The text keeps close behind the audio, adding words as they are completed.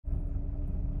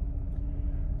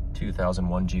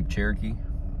2001 Jeep Cherokee,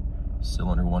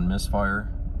 cylinder 1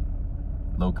 misfire,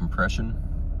 low compression.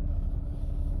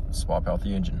 Swap out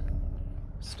the engine.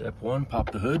 Step 1,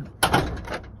 pop the hood.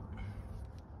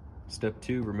 Step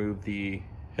 2, remove the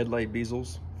headlight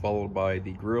bezels, followed by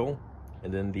the grille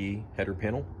and then the header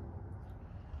panel.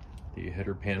 The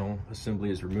header panel assembly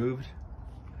is removed.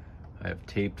 I have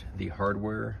taped the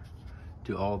hardware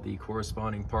to all the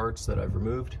corresponding parts that I've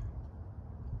removed.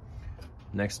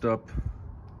 Next up,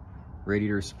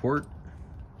 radiator support.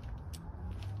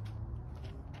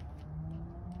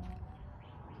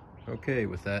 Okay,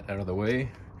 with that out of the way,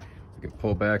 we can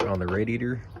pull back on the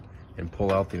radiator and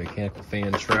pull out the mechanical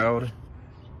fan shroud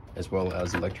as well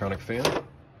as the electronic fan.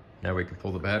 Now we can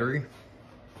pull the battery.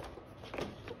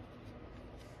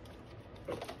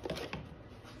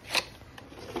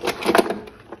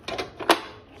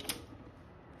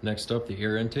 Next up, the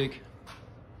air intake.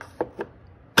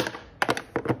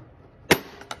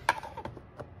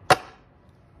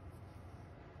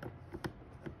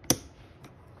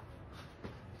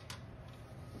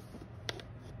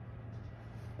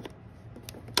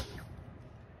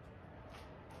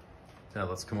 Now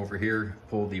let's come over here,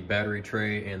 pull the battery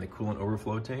tray and the coolant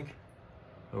overflow tank.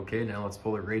 Okay, now let's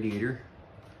pull the radiator,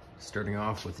 starting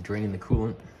off with draining the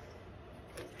coolant.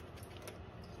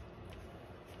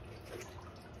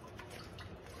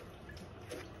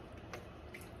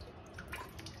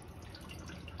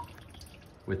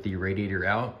 With the radiator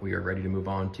out, we are ready to move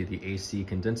on to the AC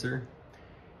condenser.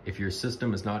 If your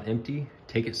system is not empty,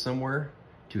 take it somewhere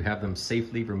to have them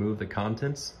safely remove the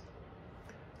contents.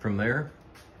 From there,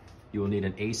 you will need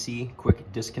an AC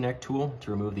quick disconnect tool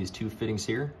to remove these 2 fittings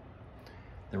here.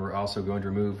 Then we're also going to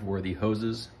remove where the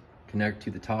hoses connect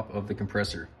to the top of the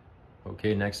compressor.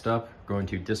 Okay, next up, we're going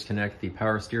to disconnect the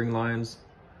power steering lines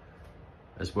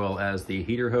as well as the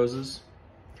heater hoses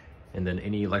and then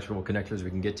any electrical connectors we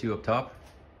can get to up top.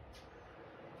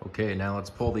 Okay, now let's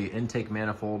pull the intake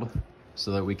manifold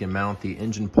so that we can mount the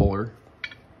engine puller.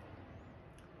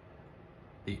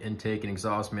 The intake and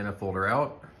exhaust manifold are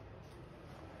out.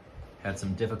 Had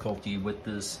some difficulty with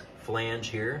this flange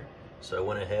here, so I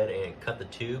went ahead and cut the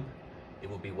tube. It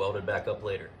will be welded back up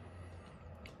later.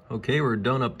 Okay, we're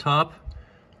done up top.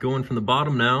 Going from the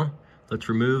bottom now, let's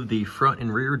remove the front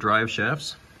and rear drive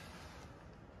shafts.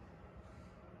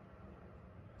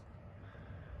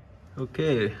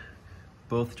 Okay,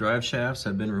 both drive shafts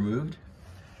have been removed.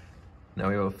 Now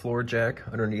we have a floor jack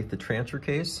underneath the transfer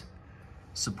case,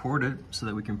 supported so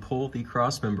that we can pull the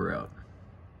cross member out.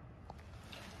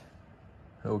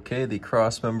 Okay, the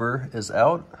cross member is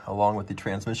out along with the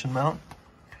transmission mount.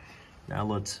 Now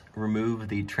let's remove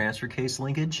the transfer case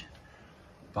linkage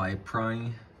by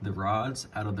prying the rods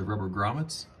out of the rubber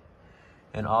grommets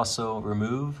and also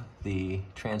remove the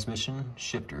transmission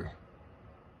shifter.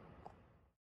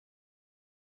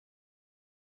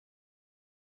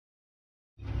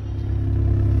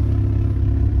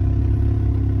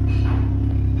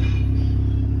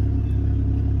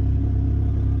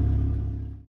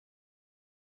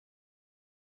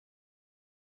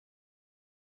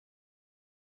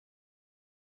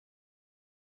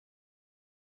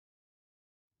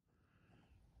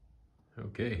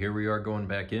 Okay, here we are going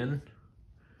back in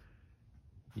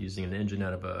using an engine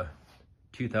out of a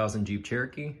 2000 Jeep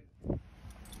Cherokee.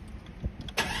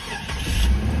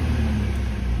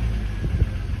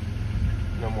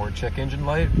 No more check engine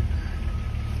light.